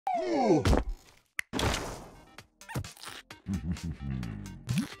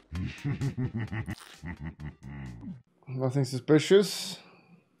Nothing suspicious.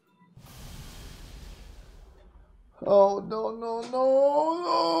 Oh, no,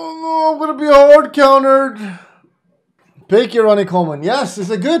 I'm gonna be hard countered. Pick your Ronnie Coleman. Yes, it's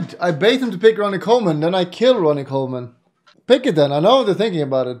a good. I bait him to pick Ronnie Coleman, then I kill Ronnie Coleman. Pick it then. I know they're thinking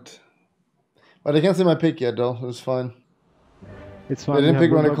about it. But I can't see my pick yet, though. It's fine. It's fine. They didn't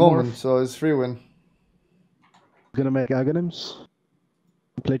pick Ronnie Coleman, so it's free win. Gonna make Aghanims.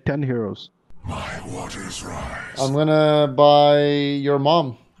 Play 10 heroes. My waters rise. I'm gonna buy your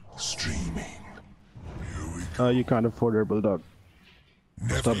mom. Streaming. You can't afford her, Bulldog.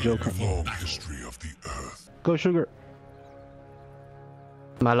 Stop joking. History of the earth. Go Sugar.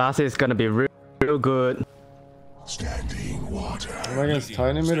 My last is gonna be real good. Standing water. Am I against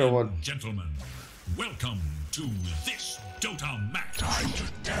Tiny Mid or what? Gentlemen, welcome to this DOTA match. Time to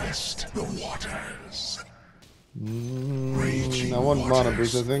test the waters. I want mana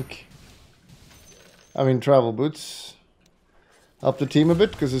boots, I think. I mean travel boots. Up the team a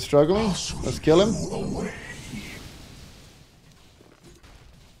bit because he's struggling. Let's kill him.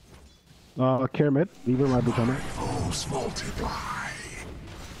 Care mid. Weaver might be coming. Foes multiply.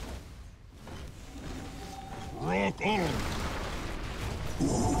 Rock on.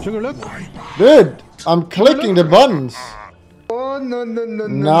 Sugar, look. Dude, I'm clicking the buttons. Oh, no.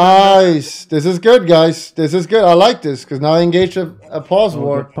 Nice. This is good, guys. This is good. I like this because now I engage a pause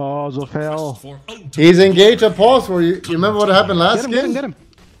war. Pause of hell. He's engaged a pause war. You remember what happened last game? Get him.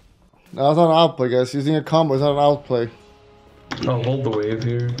 No, it's not an outplay, guys. Using a combo is not an outplay. I'll hold the wave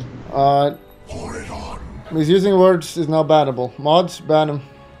here. Pour it on. He's using words is now bannable. Mods, ban him.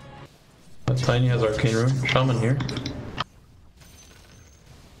 Tiny has arcane room. Shaman here.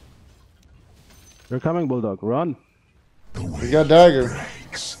 They're coming, Bulldog. Run. We got dagger.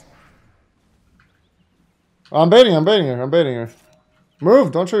 I'm baiting her.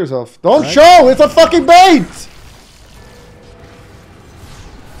 Move, don't show yourself. Don't show! It's a fucking bait!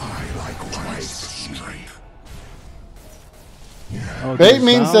 I like right strength. Oh, Bait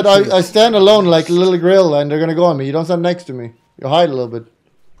means that I stand alone like a little grill and they're gonna go on me. You don't stand next to me. You hide a little bit.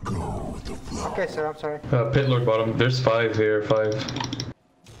 Go with the flow. Okay, sir, I'm sorry. Pit lord bottom. There's 5 here. 5.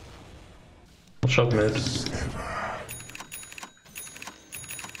 I'll shove mid.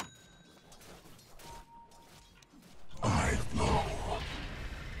 I flow.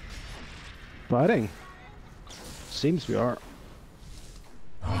 Fighting. Seems we are.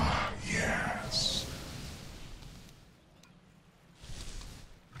 Yes.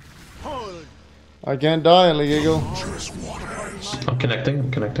 I can't die, Legiggle. Just waters. I'm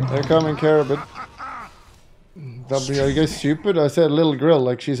connecting. They're coming, Carabit. Are you guys stupid? I said little grill,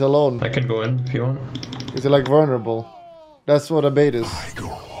 like she's alone. I can go in if you want. Is it like vulnerable? That's what a bait is. I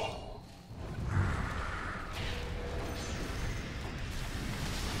go.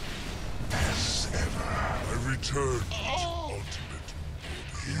 As ever, I return to ultimate.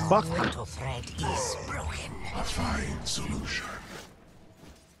 Fuck. Mental thread is broken. A fine solution.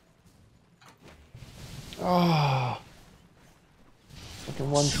 Oh.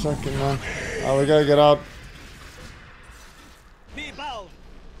 Fucking 1 second, man. Oh, we gotta get out.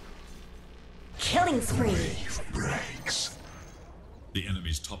 Killing spree. Wave breaks. The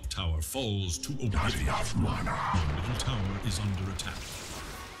enemy's top tower falls to Not oblivion. enough mana. Your middle tower is under attack.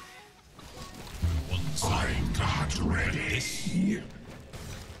 One side I'm not ready.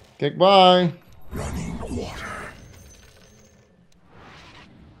 Kick by. Running water.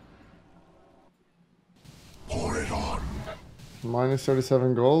 Pour it on. Minus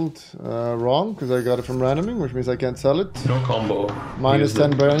 37 gold. Wrong, because I got it from randoming, which means I can't sell it. No combo. Minus Use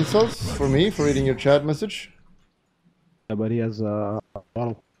 10 brain cells for me for reading your chat message. Yeah, but he has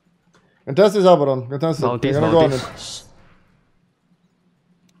bottle. Contest is Abaddon. Contest it. Multis, You're gonna go on multis.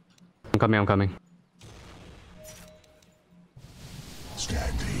 it. I'm coming.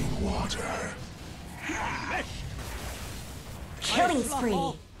 Standing water. Killing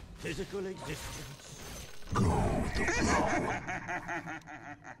spree. Physical existence. Go with the flow.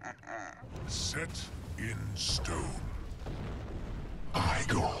 Set in stone. I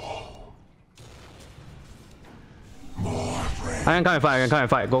go. More friends. I can come and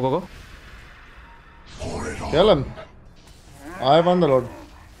fight. Go. Pour it on. Kill him. I have Underlord.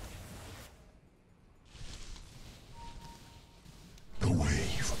 The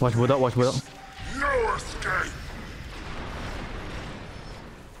wave. Watch Bulldog. No escape.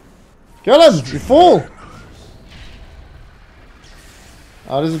 Kill him, you fool!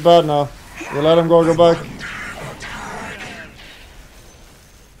 Oh, this is bad now. You let him go back.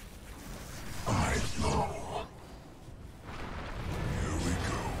 I flow. Here we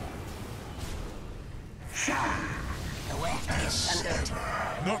go.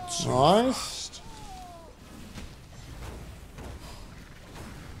 Not so Nice. fast.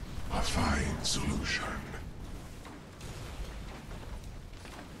 A fine solution.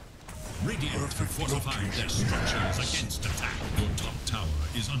 Radiant have fortified their structures against attack. Your top tower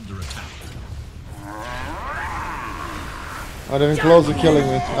is under attack. Not even close to killing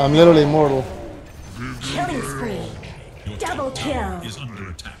me. I'm literally immortal. Killing spree. Your Double top tower kill. is under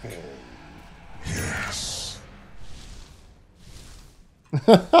attack. Yes.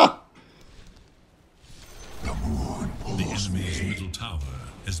 The enemy's middle tower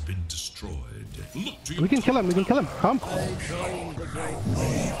has been destroyed. Look to your We can kill him. We can kill him. Come.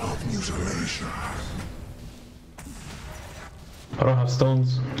 Wave of mutilation. I don't have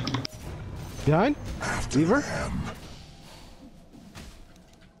stones. Behind. Weaver.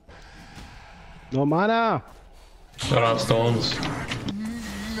 No mana. I don't have stones.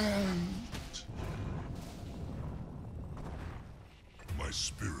 My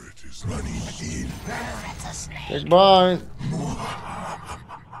spirit is running in. Goodbye.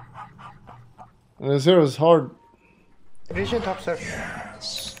 And this here is hard. Vision top, sir.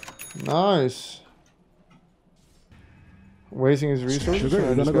 Nice. Wasting his resources. Sugar, I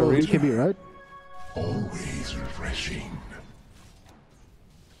you're just gonna got go reach. BKB, right? Always refreshing.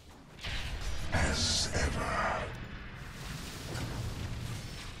 As ever.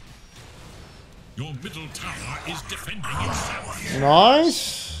 Your middle tower is defending itself.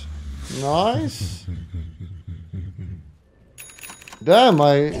 Nice. Nice. Damn,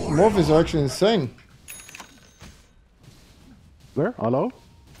 my morph is actually insane. Where? Hello?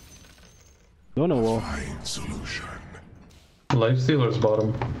 Don't know wall. Fine solution. Lifestealer's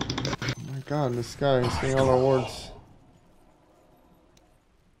bottom. Oh my god, this guy is getting all our wards.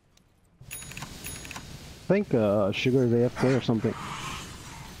 I think Sugar is AFK or something.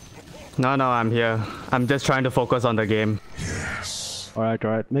 No, I'm here. I'm just trying to focus on the game. Yes. Alright,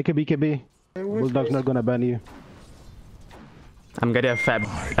 alright. Make a BKB. Bulldog's not gonna ban you. I'm getting a fat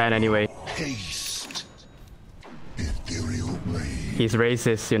ban anyway. Haste. Ethereal blade. He's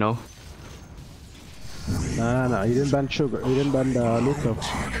racist, you know. No. He didn't ban Sugar. He didn't ban Elaitoh.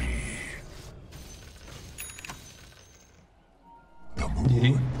 The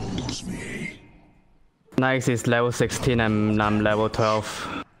moon pulls me. Nyx is level 16 and I'm level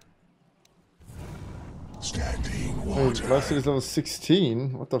 12. Standing Wait, water. Blessed is level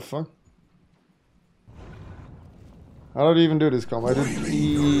 16? What the fuck? How did I even do this combo? I did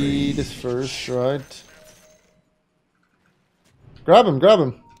E this first, right? Grab him, grab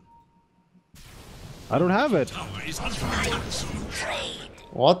him! I don't have it. Tower is under attack.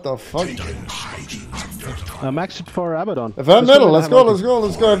 What the fuck? Max it for Abaddon. If I'm middle, let's go,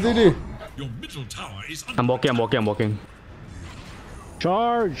 FDD. Your middle tower is under I'm walking.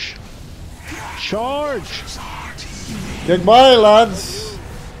 Charge! Charge! Kick by, lads!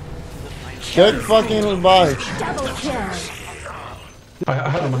 Kick fucking by. Double kill. I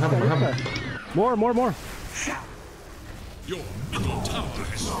have him. More. Your middle tower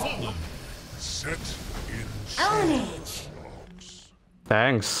has fallen. Set in Ownage.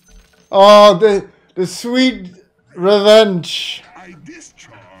 Thanks. Oh, the sweet revenge. I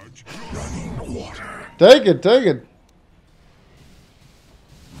discharge running water. Take it.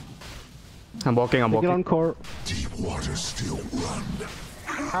 I'm walking. Take it on core. Deep water still run.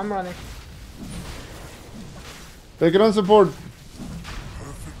 I'm running. Take it on support.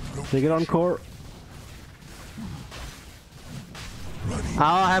 Take it on core.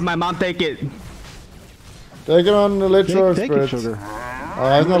 I'll have my mom take it. Take it on the Elaitoh Take it, Spirit. Sugar.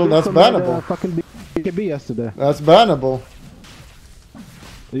 That's bannable. Fucking BKB yesterday. That's bannable.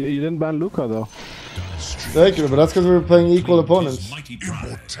 You didn't ban Luca though. Thank you, but that's because we were playing equal opponents. Mighty pride.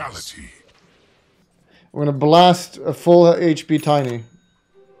 Immortality. We're gonna blast a full HP Tiny.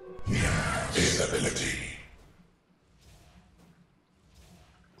 Availability.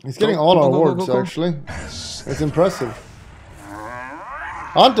 He's getting all our wards, actually. It's impressive.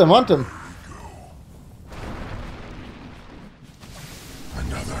 Hunt him! Another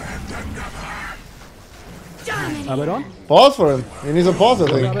and another. Abaddon? Pause for him. He needs a pause, I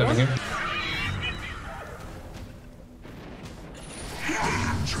think. Coming here.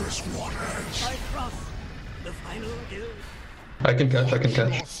 Dangerous waters. I cross the final kill. I can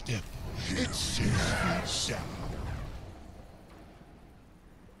catch. Step. It's in.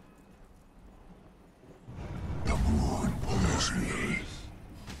 The moon pulls me.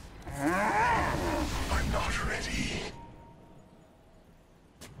 I'm not ready.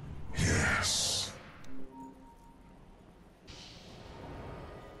 Yes.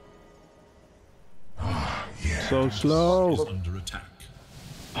 So slow. Is under attack.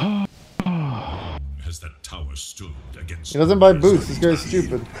 Has the tower stood against He doesn't buy boots. This guy's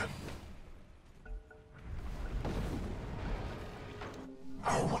stupid.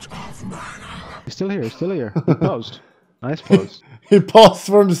 He's still here. He's still here. He paused. Nice pause. He paused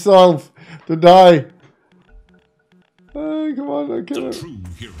for himself to die. Come on, I kill him. True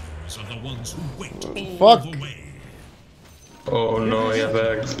heroes are the ones who wait Fuck. all the way. Oh no, he has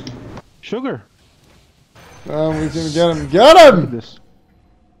eggs. Sugar. We can get him. Get Look at him! this.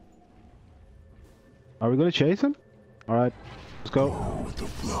 Are we gonna chase him? Alright. Let's go.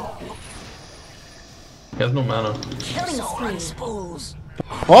 He has no mana. Killing spree.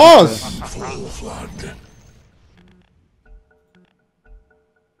 Pause!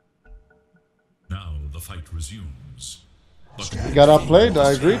 Now the fight resumes. But He got outplayed.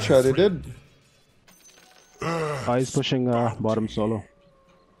 I agree, Chad. He did. He's pushing bottom solo.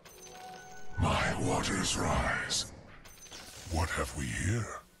 My waters rise. What have we here?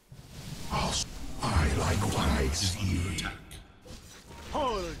 I likewise under attack.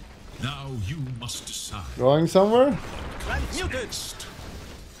 Hold. Now you must decide. Going somewhere? Transmuted.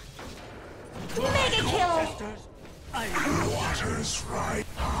 Mega kill. Sisters, I waters rise.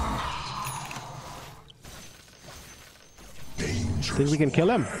 Think we can kill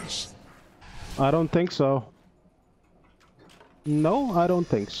him? I don't think so. No, I don't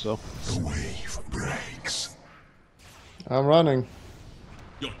think so. The wave breaks. I'm running.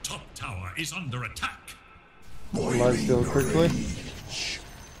 Your top tower is under attack. Life steal quickly.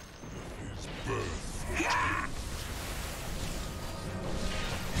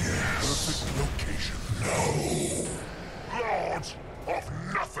 Perfect location. No. Lords of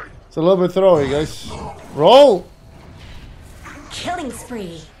nothing. It's a little bit throwy, guys. Roll! Killing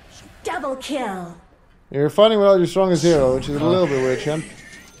spree. Double kill. You're fighting without your strongest hero, which is a little bit weird, champ.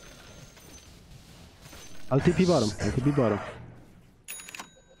 I'll TP bottom. I'll TP bottom.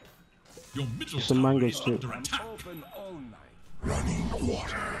 Your middle Some tower mangoes is too. under attack. Running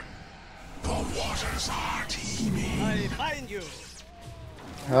water. The waters are teeming. I find you.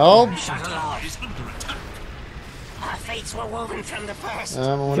 Help! Tower is under attack. Our fates were woven from the first.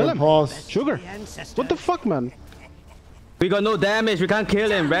 I'm Kill gonna him. pause. Sugar. The ancestors. What the fuck, man? We got no damage. We can't kill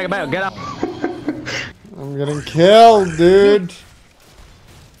him. Back, get up. I'm getting killed, dude.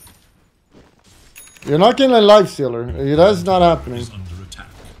 You're not getting a life stealer. That's not happening. Is under attack.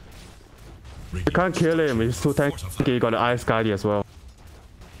 We can't kill him. He's too tanky. He got the Ice Guardian as well.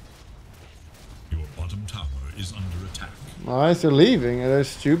 Your bottom tower is under attack. Nice, they're leaving. They're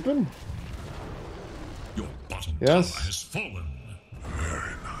stupid. Your bottom Yes. tower has fallen.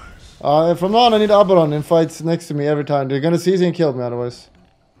 From now on, I need Abaron in fights next to me every time. They're gonna seize and kill me otherwise.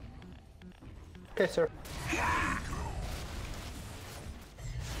 Okay, sir.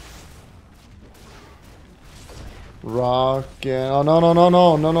 Rock and oh no,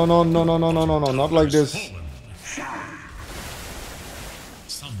 not like this. Fallen.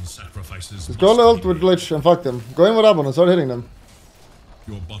 Some sacrifices. Just go ult with glitch and fuck them. Go in with Abaron and start hitting them.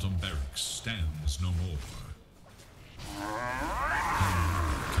 Your bottom barracks stands no more.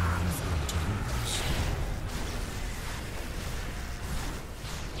 Can afford to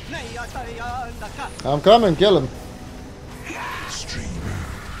lose. I'm coming, kill him.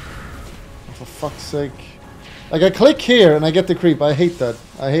 For fuck's sake. Like I click here and I get the creep. I hate that.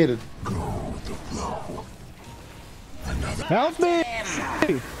 I hate it. Help me!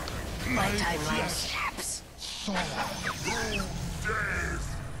 My timeline collapse.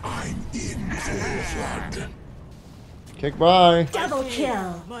 I'm in full flood. Kick by. Double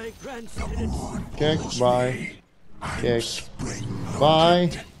kill. My grandson. Kick by. Kick by.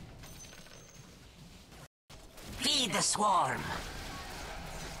 Feed the swarm.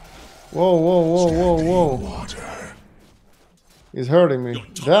 Whoa. He's hurting me. Your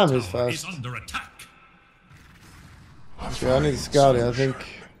top Damn, he's tower is fast. under attack. Yeah, I need Scotty, I think.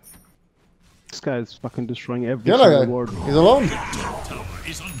 This guy is fucking destroying every Yeah, single like ward. he's alone. Top tower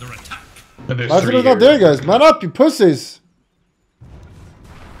is under attack. And there's That's three not here. there, guys. Man up, you pussies.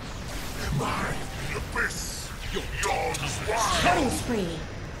 Abyss. Your yawns wide. Killing spree.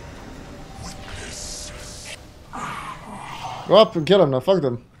 Go up and kill him now. Fuck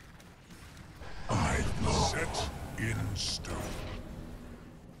them. Set in stone.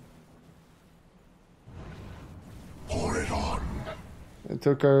 Pour it on. They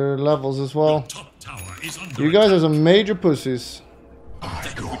took our levels as well. Top tower is under You guys are attack. some major pussies.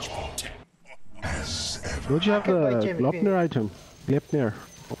 I go Protect. as ever. Don't you have the Okay, Jamie, Glopnir item? Glopnir.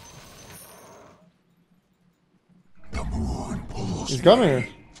 The moon pulls He's coming here.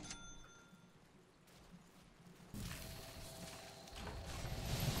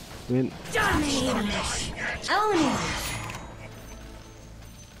 Win. Dominate. Own it.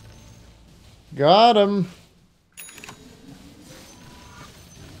 Got him.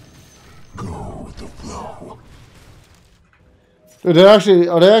 Dude,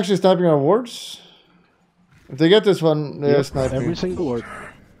 are they actually sniping our wards? If they get this one, they're sniping. Every single ward.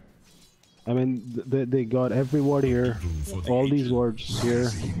 I mean, they got every ward here. All these wards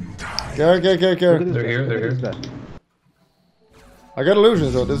here. Care. They're here. I got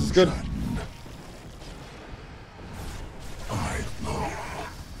illusions though, this is good.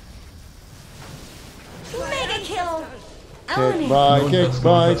 Mega kill.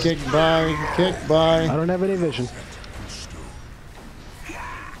 Kick by. I don't have any vision.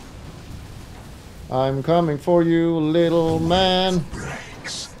 I'm coming for you, little man.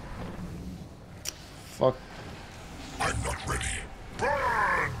 Fuck. I'm not ready.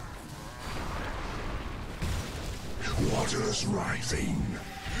 Burn! Water's rising.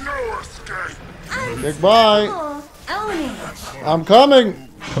 No escape. Kick by. Oh, own it. I'm coming.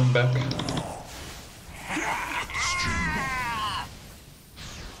 Come back.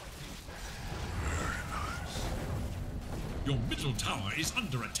 Your middle tower is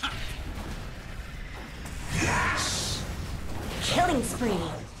under attack. Killing spree.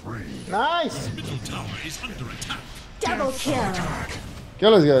 Nice. Middle tower is under attack. Double kill.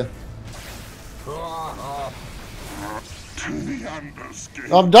 Kill this guy. To the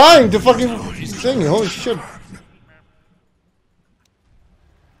underskin. I'm dying to fucking thing. Holy shit.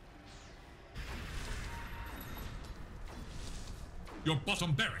 Your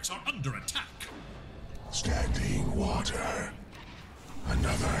bottom barracks are under attack. Standing water.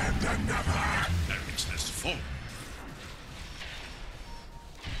 Another and another. Barracks has fallen.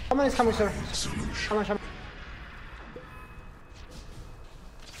 Shaman is coming, sir. Solution. Shaman.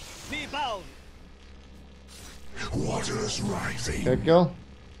 Be bound. Water's rising. Okay, kill.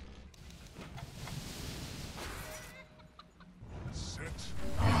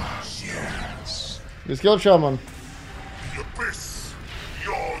 Yes. Just kill Shaman. The abyss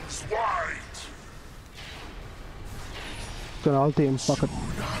yawns wide. Gonna ulti him, fuck it.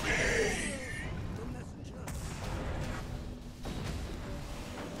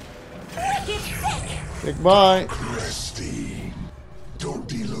 Kick by. Christine, don't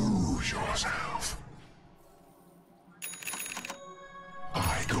delude yourself.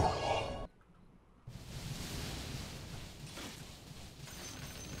 I go.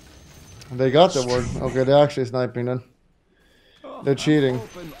 They got the word. Okay, they're actually sniping then. They're cheating.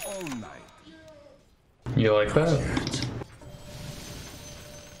 You like that?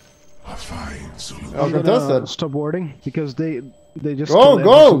 A fine solution. I'll contest that. Stop warding because they just Go, kill every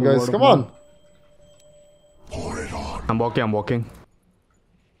go, single guys, ward come of on. mine. Pour it on. I'm walking.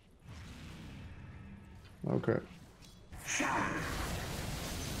 Okay.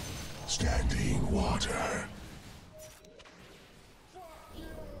 Standing water.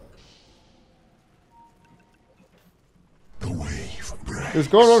 The wave breaks.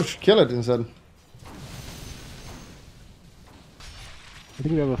 Just go, Roach, kill it instead. I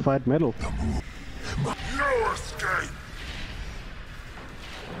think we have a fight medal. No escape.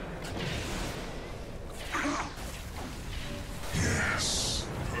 Yes.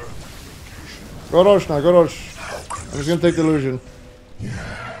 Go, Roach now, go, Roach. I'm just gonna take the illusion.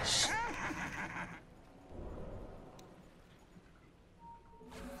 Yes.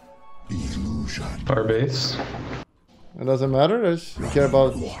 Illusion. Our base. It doesn't matter, I just care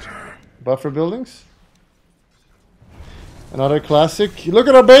about Water. buffer buildings. Another classic. Look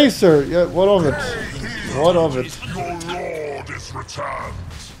at our base, sir. Yeah, what of it? What of it? Your lord is returned.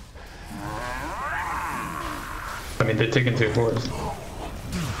 I mean, they're taking 2 floors.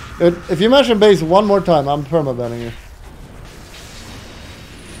 If you mention base one more time, I'm permabanning you.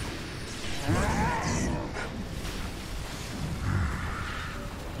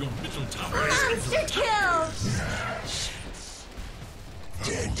 Your middle tower is Monster kill.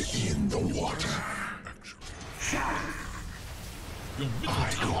 Dead in the water. Your middle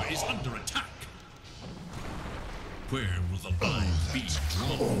tower is under attack. Where will the line be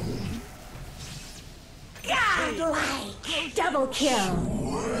drawn? Godlike. Double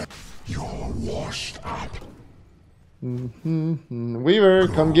kill. You're washed up. Weaver,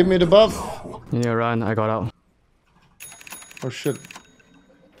 come give me the buff. Yeah, run. I got out. Oh shit.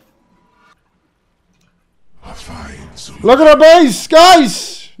 A fine solution. Look at our base,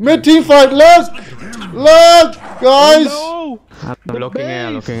 guys! Mid-team fight, look! Look, guys! No! I'm looking here.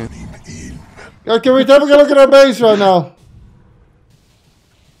 I'm looking. Can we take a look at our base right now?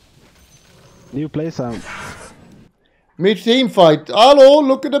 New play sound. Mid-team fight. Hello,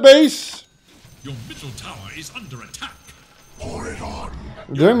 look at the base. Your middle tower is under attack. Pour it on.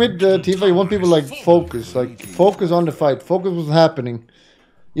 During mid-team fight, you want people like focus on the fight. Focus what's happening.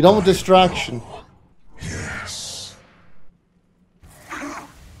 You don't want distraction. Yes.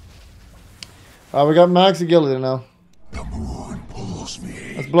 We got max agility now. The moon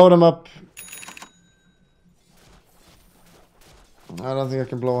blow them up. I don't think I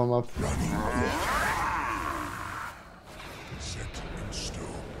can blow him up. Set in stone.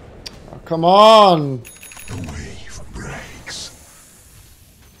 Oh, come on! The wave breaks.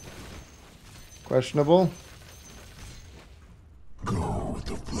 Questionable. Go with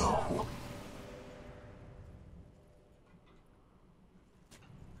the flow.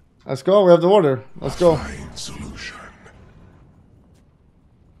 Let's go, we have the order. Let's go. Find solution.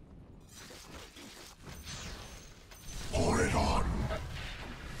 Pour it on.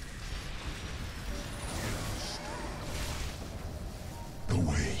 The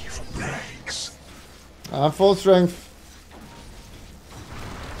wave breaks. I'm full strength.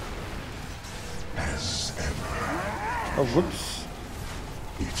 As ever. Oh, whoops.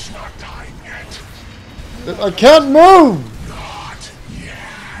 It's not time yet. I can't move! Not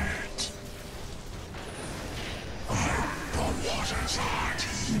yet. The waters are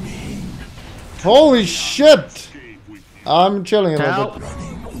teeming. Holy shit! I'm chilling a little Help. bit.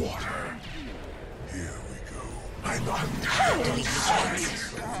 Running water. Here we go. I'm under attack.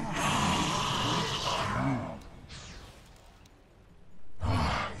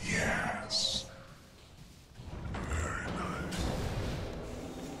 Ah, yes.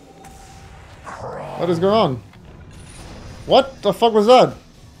 What is going on? What the fuck was that?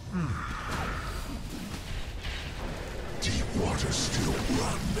 Deep water still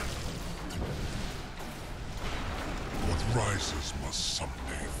run. What rises must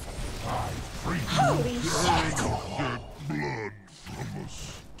someday fall. I free Holy shit! blood from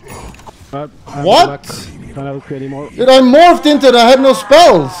us. What? Can't help you anymore. Dude, I morphed into it, I had no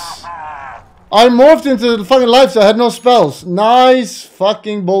spells! I morphed into the fucking life, so I had no spells. Nice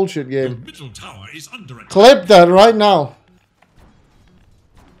fucking bullshit Your game. middle tower is under attack. Clip that right now.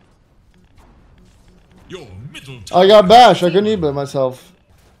 Your middle tower I got bash, I couldn't eat by myself.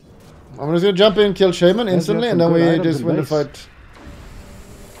 I'm just gonna jump in, kill Shaman instantly, and then some we good just items win in the fight.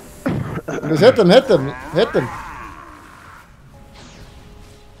 Just hit them, hit them, hit them.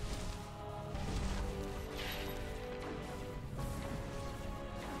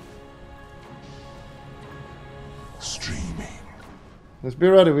 Streaming. Let's be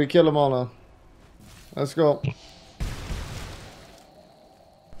ready, we kill them all now. Let's go.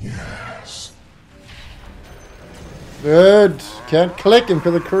 Yes. Good. Can't click him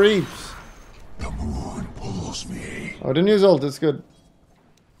for the creeps. The moon pulls me. Oh, I didn't use ult, it's good.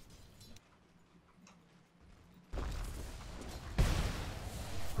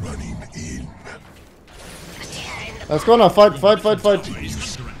 Running in. Let's go now, fight, fight, fight, fight. tower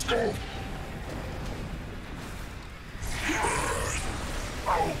is under attack.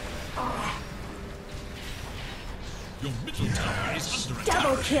 Your middle tower is under attack.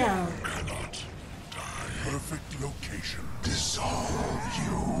 Double kill! Cannot die. Perfect location. Dissolve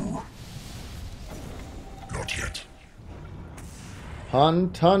you. Not yet.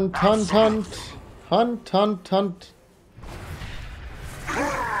 Hunt, hunt, hunt, hunt. Hunt, hunt, hunt.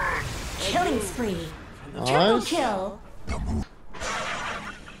 Killing spree! Triple Nice. kill!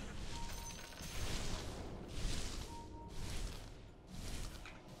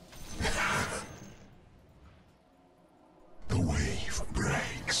 The wave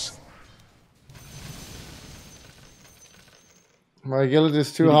breaks. My agility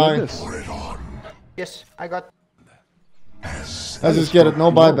is too You high. got this. Pour it on. Yes, I got. As Let's just get it,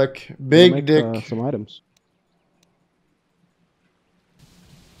 no buyback. Big Make, dick. some items.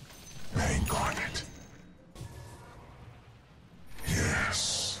 bank on it.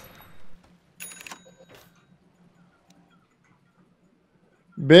 Yes.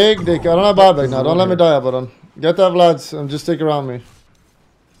 Big dick. I don't have buyback now. Don't let me die, Abaddon. Get that, lads, and just stick around me.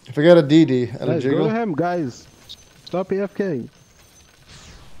 If I get a DD, Guys, go to jiggle. him, guys. Stop AFK.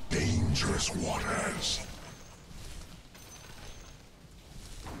 Dangerous waters.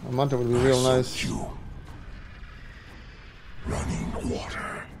 A Manta would be real nice. You. Running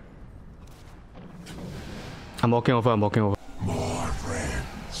water. I'm walking over, I'm walking over. More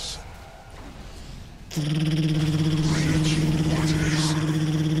friends.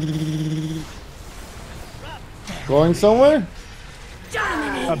 Going somewhere?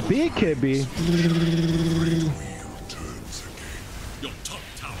 A BKB. Your top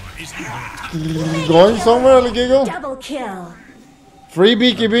tower is under attack. Going somewhere, Giggle? Double kill! Free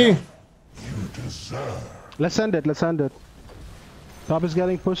BKB. You deserve. Let's end it, let's end it. Top is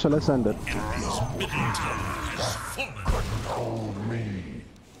getting pushed, so let's end it. His middle tower has fallen. Hold me.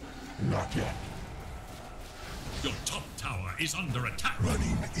 Not yet. Your top tower is under attack.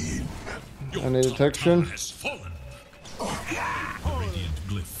 Running in. Your I need top detection. tower has fallen. Radiant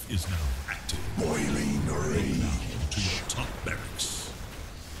glyph is now active. Boiling rage. To your top barracks.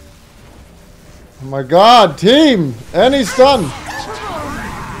 Oh my god, team! Any stun!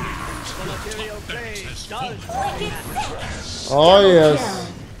 Oh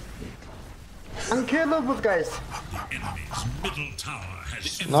yes. Unkillable, guys. Enemy's middle tower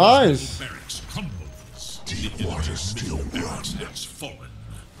has Nice. barracks crumbles. Deep water still Barracks run. has fallen.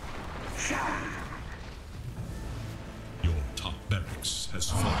 Your top barracks has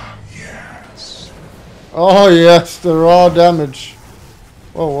fallen. Yes. Oh yes, the raw damage.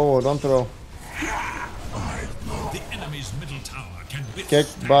 Whoa, whoa, whoa, don't throw. The enemy's middle tower can Kick,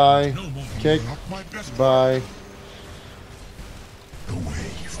 withstand bye. no more. Kick, Not my best. bye. The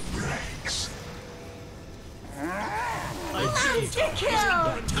wave breaks. Monster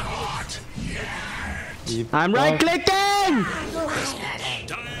kill! Keep I'm right clicking!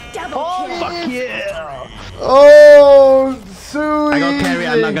 Double kill! Yeah. Oh, so I got carry,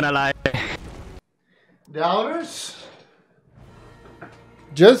 I'm not easy. gonna lie. Doubters?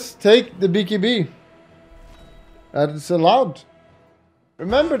 Just take the BKB. That's allowed.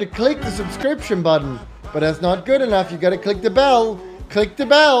 Remember to click the subscription button. But that's not good enough. You gotta click the bell. Click the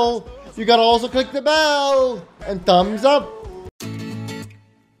bell. You gotta also click the bell. And thumbs up.